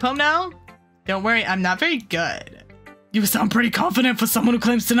read my poem now? Don't worry, I'm not very good. You sound pretty confident for someone who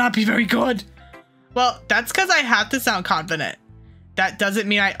claims to not be very good. Well, that's because I have to sound confident. That doesn't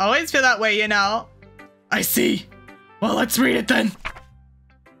mean I always feel that way, you know? I see. Well, let's read it then.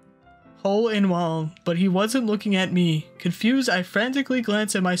 Hole in wall, but he wasn't looking at me. Confused, I frantically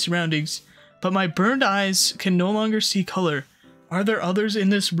glance at my surroundings, but my burned eyes can no longer see color. Are there others in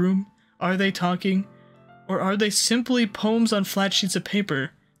this room? Are they talking? Or are they simply poems on flat sheets of paper?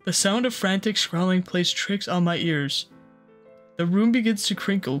 The sound of frantic scrawling plays tricks on my ears. The room begins to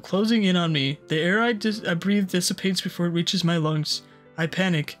crinkle, closing in on me. The air I breathe dissipates before it reaches my lungs. I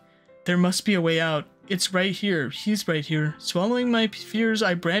panic. There must be a way out. It's right here. He's right here. Swallowing my fears,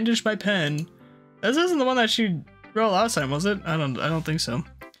 I brandish my pen. This isn't the one that she wrote last time, was it? I don't think so.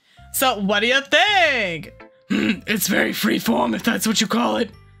 So, what do you think? It's very freeform, if that's what you call it.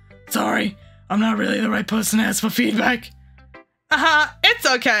 Sorry, I'm not really the right person to ask for feedback. It's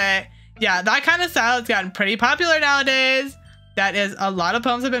okay. Yeah, that kind of style has gotten pretty popular nowadays. That is, a lot of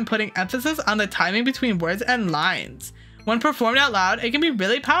poems have been putting emphasis on the timing between words and lines. When performed out loud, it can be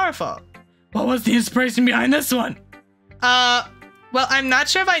really powerful. What was the inspiration behind this one? Well, I'm not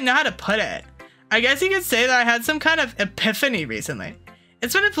sure if I know how to put it. I guess you could say that I had some kind of epiphany recently.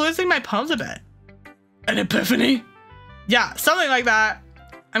 It's been influencing my poems a bit. An epiphany? Yeah, something like that.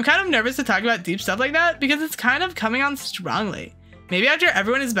 I'm kind of nervous to talk about deep stuff like that because it's kind of coming on strongly. Maybe after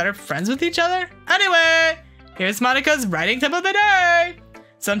everyone is better friends with each other? Anyway, here's Monica's writing tip of the day.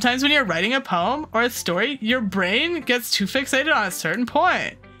 Sometimes when you're writing a poem or a story, your brain gets too fixated on a certain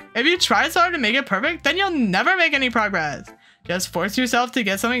point. If you try so hard to make it perfect, then you'll never make any progress. Just force yourself to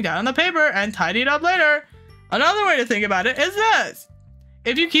get something down on the paper and tidy it up later. Another way to think about it is this.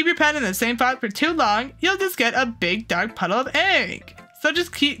 If you keep your pen in the same spot for too long, you'll just get a big dark puddle of ink. So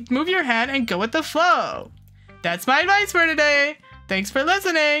just move your hand and go with the flow. That's my advice for today. Thanks for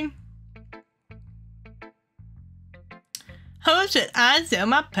listening. Who should I sell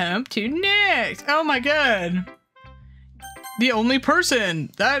my poem to next? Oh my god. the only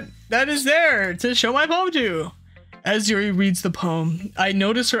person that is there to show my poem to. As Yuri reads the poem, I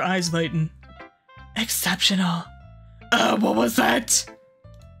notice her eyes lighten. Exceptional. What was that?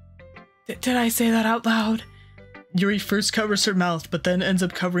 Did I say that out loud? Yuri first covers her mouth, but then ends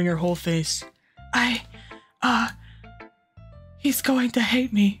up covering her whole face. He's going to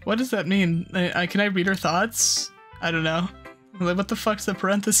hate me. What does that mean? Can I read her thoughts? I don't know. What the fuck's the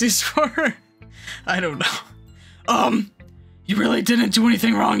parentheses for? I don't know. You really didn't do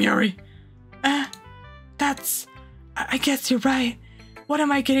anything wrong, Yuri. I guess you're right. What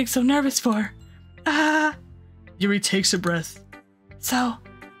am I getting so nervous for? Yuri takes a breath. So,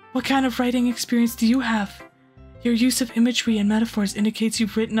 what kind of writing experience do you have? Your use of imagery and metaphors indicates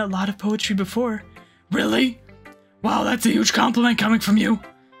you've written a lot of poetry before. Really? Wow, that's a huge compliment coming from you.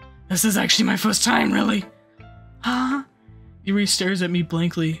 This is actually my first time, really. Huh? Yuri stares at me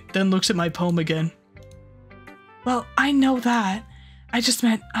blankly, then looks at my poem again. Well, I know that. I just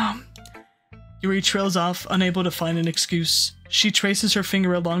meant, Yuri trails off, unable to find an excuse. She traces her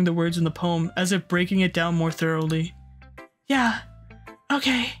finger along the words in the poem, as if breaking it down more thoroughly. Yeah.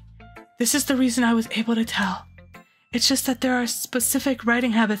 Okay. This is the reason I was able to tell. It's just that there are specific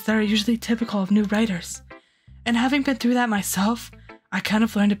writing habits that are usually typical of new writers. And having been through that myself, I kind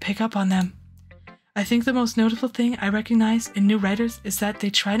of learned to pick up on them. I think the most notable thing I recognize in new writers is that they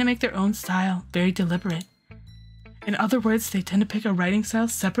try to make their own style very deliberate. In other words, they tend to pick a writing style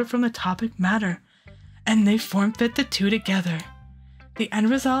separate from the topic matter, and they form fit the two together. The end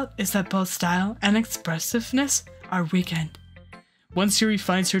result is that both style and expressiveness are weakened. Once Yuri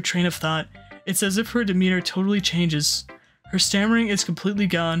finds her train of thought, it's as if her demeanor totally changes. Her stammering is completely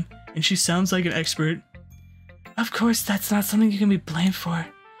gone, and she sounds like an expert. Of course, that's not something you can be blamed for.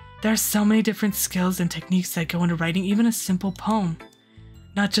 There are so many different skills and techniques that go into writing even a simple poem.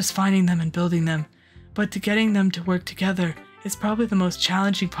 Not just finding them and building them, but to getting them to work together is probably the most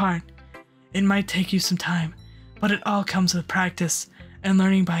challenging part. It might take you some time, but it all comes with practice and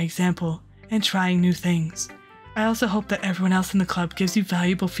learning by example and trying new things. I also hope that everyone else in the club gives you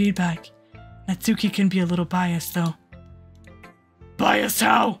valuable feedback. Natsuki can be a little biased though. Biased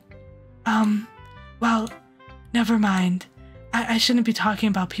how? Well, never mind. I shouldn't be talking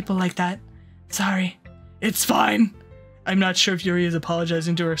about people like that. Sorry. It's fine. I'm not sure if Yuri is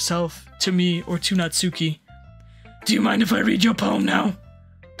apologizing to herself, to me, or to Natsuki. Do you mind if I read your poem now?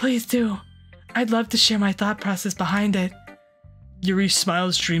 Please do. I'd love to share my thought process behind it. Yuri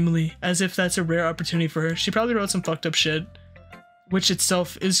smiles dreamily, as if that's a rare opportunity for her. She probably wrote some fucked up shit, which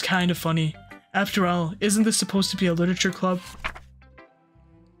itself is kind of funny. After all, isn't this supposed to be a literature club?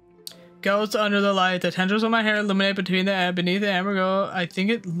 Goes under the light, the tendrils of my hair illuminate between the air beneath the amber glow. I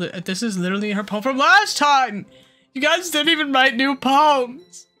think this is literally her poem from last time! You guys didn't even write new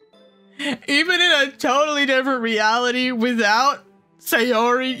poems! Even in a totally different reality without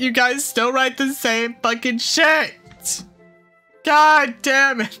Sayori, you guys still write the same fucking shit! God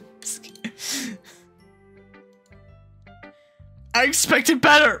damn it! I expected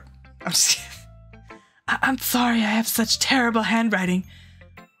better! I'm just kidding. I'm sorry I have such terrible handwriting.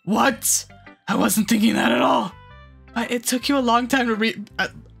 What? I wasn't thinking that at all. But it took you a long time to read.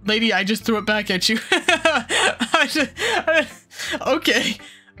 Lady, I just threw it back at you. Okay.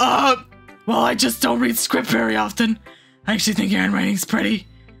 Well, I just don't read script very often. I actually think your handwriting's pretty.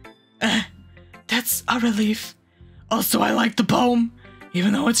 That's a relief. Also, I like the poem.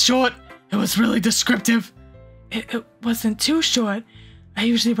 Even though it's short, it was really descriptive. It wasn't too short. I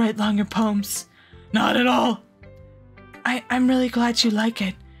usually write longer poems. Not at all. I'm really glad you like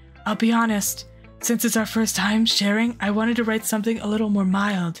it. I'll be honest, since it's our first time sharing, I wanted to write something a little more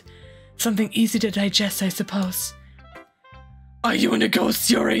mild. Something easy to digest, I suppose. Are you into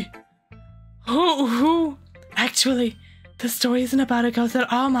ghosts, Yuri? Who? Actually, the story isn't about a ghost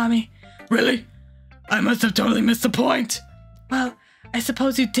at all, Mommy. Really? I must have totally missed the point. Well, I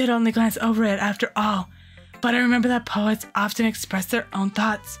suppose you did only glance over it after all, but I remember that poets often express their own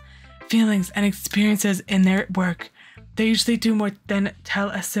thoughts, feelings, and experiences in their work. They usually do more than tell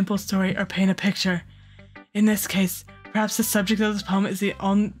a simple story or paint a picture. In this case, perhaps the subject of this poem is the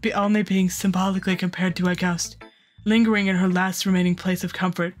only being symbolically compared to a ghost, lingering in her last remaining place of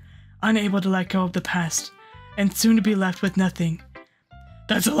comfort, unable to let go of the past, and soon to be left with nothing.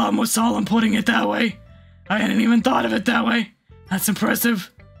 That's a lot more solemn putting it that way. I hadn't even thought of it that way. That's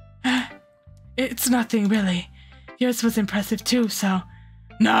impressive. It's nothing, really. Yours was impressive too, so...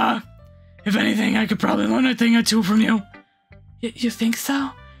 Nah. If anything, I could probably learn a thing or two from you. You think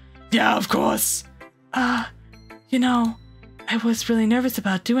so? Yeah, of course. You know, I was really nervous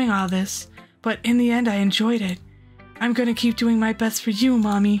about doing all this, but in the end I enjoyed it. I'm gonna keep doing my best for you,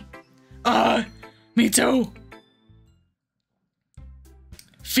 Mommy. Me too.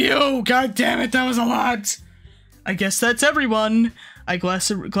 Phew, god damn it, that was a lot. I guess that's everyone. I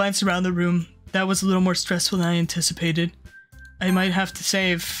glance around the room. That was a little more stressful than I anticipated. I might have to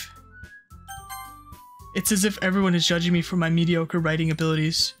save. It's as if everyone is judging me for my mediocre writing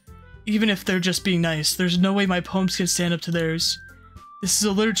abilities. Even if they're just being nice, there's no way my poems can stand up to theirs. This is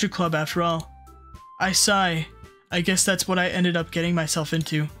a literature club after all. I sigh. I guess that's what I ended up getting myself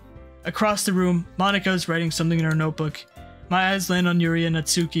into. Across the room, Monica is writing something in her notebook. My eyes land on Yuri and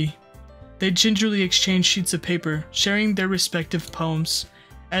Natsuki. They gingerly exchange sheets of paper, sharing their respective poems.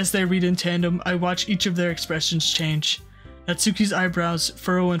 As they read in tandem, I watch each of their expressions change. Natsuki's eyebrows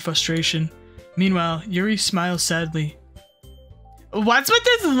furrow in frustration. Meanwhile, Yuri smiles sadly. What's with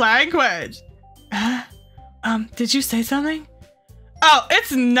this language? Did you say something? Oh,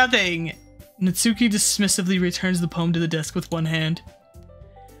 it's nothing. Natsuki dismissively returns the poem to the desk with one hand.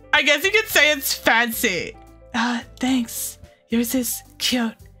 I guess you could say it's fancy. Thanks. Yours is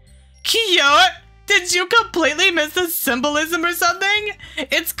cute. Cute? Did you completely miss the symbolism or something?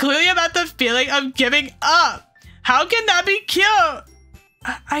 It's clearly about the feeling of giving up. How can that be cute?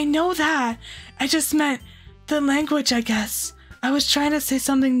 I know that. I just meant the language, I guess. I was trying to say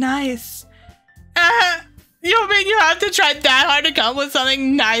something nice. You mean you have to try that hard to come up with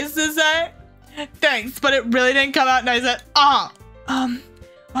something nice to say? Thanks, but it really didn't come out nice at all.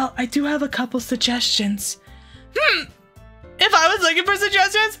 Well, I do have a couple suggestions. If I was looking for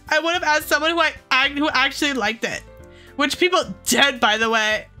suggestions, I would have asked someone who actually liked it. Which people did, by the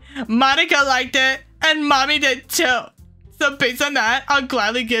way. Monica liked it, and Mommy did too. So based on that, I'll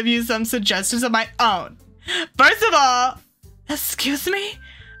gladly give you some suggestions of my own. First of all... Excuse me?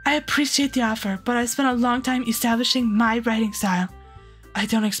 I appreciate the offer, but I spent a long time establishing my writing style. I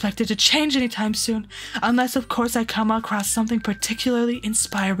don't expect it to change anytime soon, unless of course I come across something particularly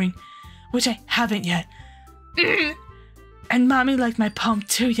inspiring, which I haven't yet. And Mommy liked my poem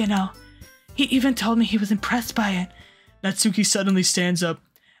too, you know. He even told me he was impressed by it. Natsuki suddenly stands up.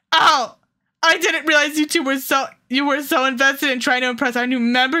 Oh! I didn't realize you were so invested in trying to impress our new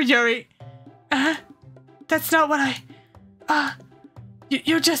member, Yuri. That's not what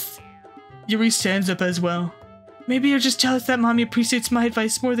you're just... Yuri stands up as well. Maybe you're just jealous that Mommy appreciates my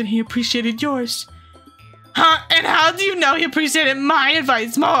advice more than he appreciated yours. Huh? And how do you know he appreciated my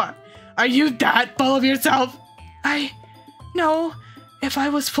advice more? Are you that full of yourself? No. If I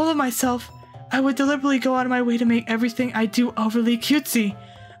was full of myself, I would deliberately go out of my way to make everything I do overly cutesy.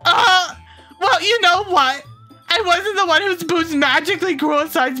 Well, you know what? I wasn't the one whose boobs magically grew a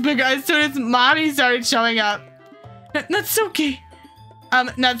size bigger as soon as Mommy started showing up. Natsuki!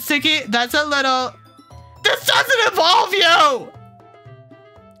 Natsuki, that's a little... This doesn't involve you!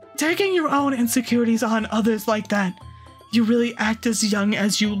 Taking your own insecurities on others like that. You really act as young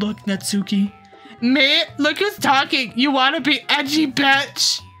as you look, Natsuki. Me? Look who's talking. You wanna be edgy,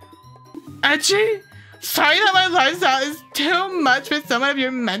 bitch. Edgy? Sorry that my lifestyle is too much for someone of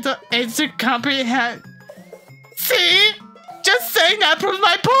your mental age to comprehend. See? Just saying that proves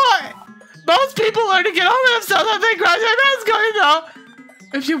my point. Most people learn to get over themselves after they graduate high school, you know.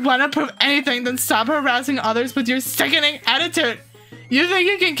 If you want to prove anything, then stop harassing others with your sickening attitude. You think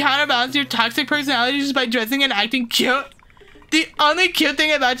you can counterbalance your toxic personality just by dressing and acting cute? The only cute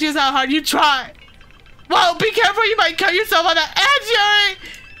thing about you is how hard you try. Whoa, be careful, you might cut yourself on the edge, Yuri!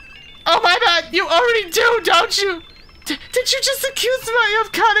 Oh my bad, you already do, don't you? Did you just accuse me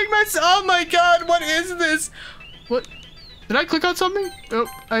of cutting myself? Oh my god, what is this? What? Did I click on something? Oh,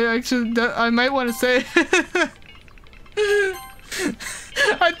 I might want to say.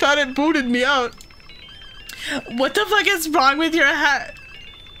 I thought it booted me out. What the fuck is wrong with your head?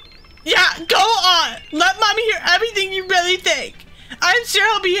 Yeah, go on. Let Mommy hear everything you really think. I'm sure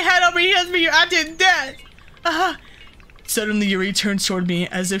he'll be head over heels for you after this. Suddenly Yuri turns toward me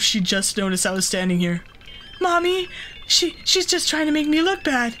as if she just noticed I was standing here. Mommy, she's just trying to make me look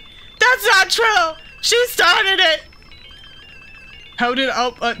bad. That's not true. She started it. How did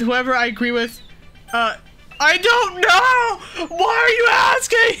whoever I agree with? I don't know. Why are you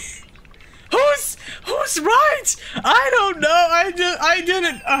asking? Who's right? I don't know. I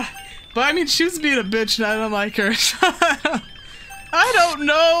didn't. But I mean, she was being a bitch, and I don't like her. I don't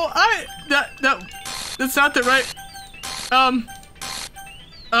know. That's not the right.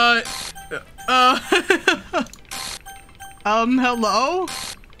 Hello?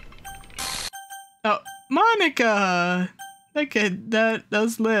 Oh, Monica! Look at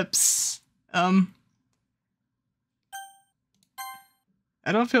those lips. I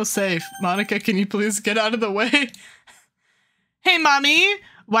don't feel safe. Monica, can you please get out of the way? Hey, Mommy,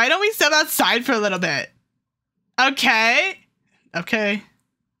 why don't we step outside for a little bit? Okay? Okay.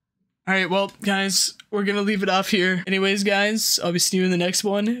 Alright, well, guys, we're gonna leave it off here. Anyways, guys, I'll be seeing you in the next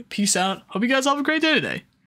one. Peace out. Hope you guys have a great day today.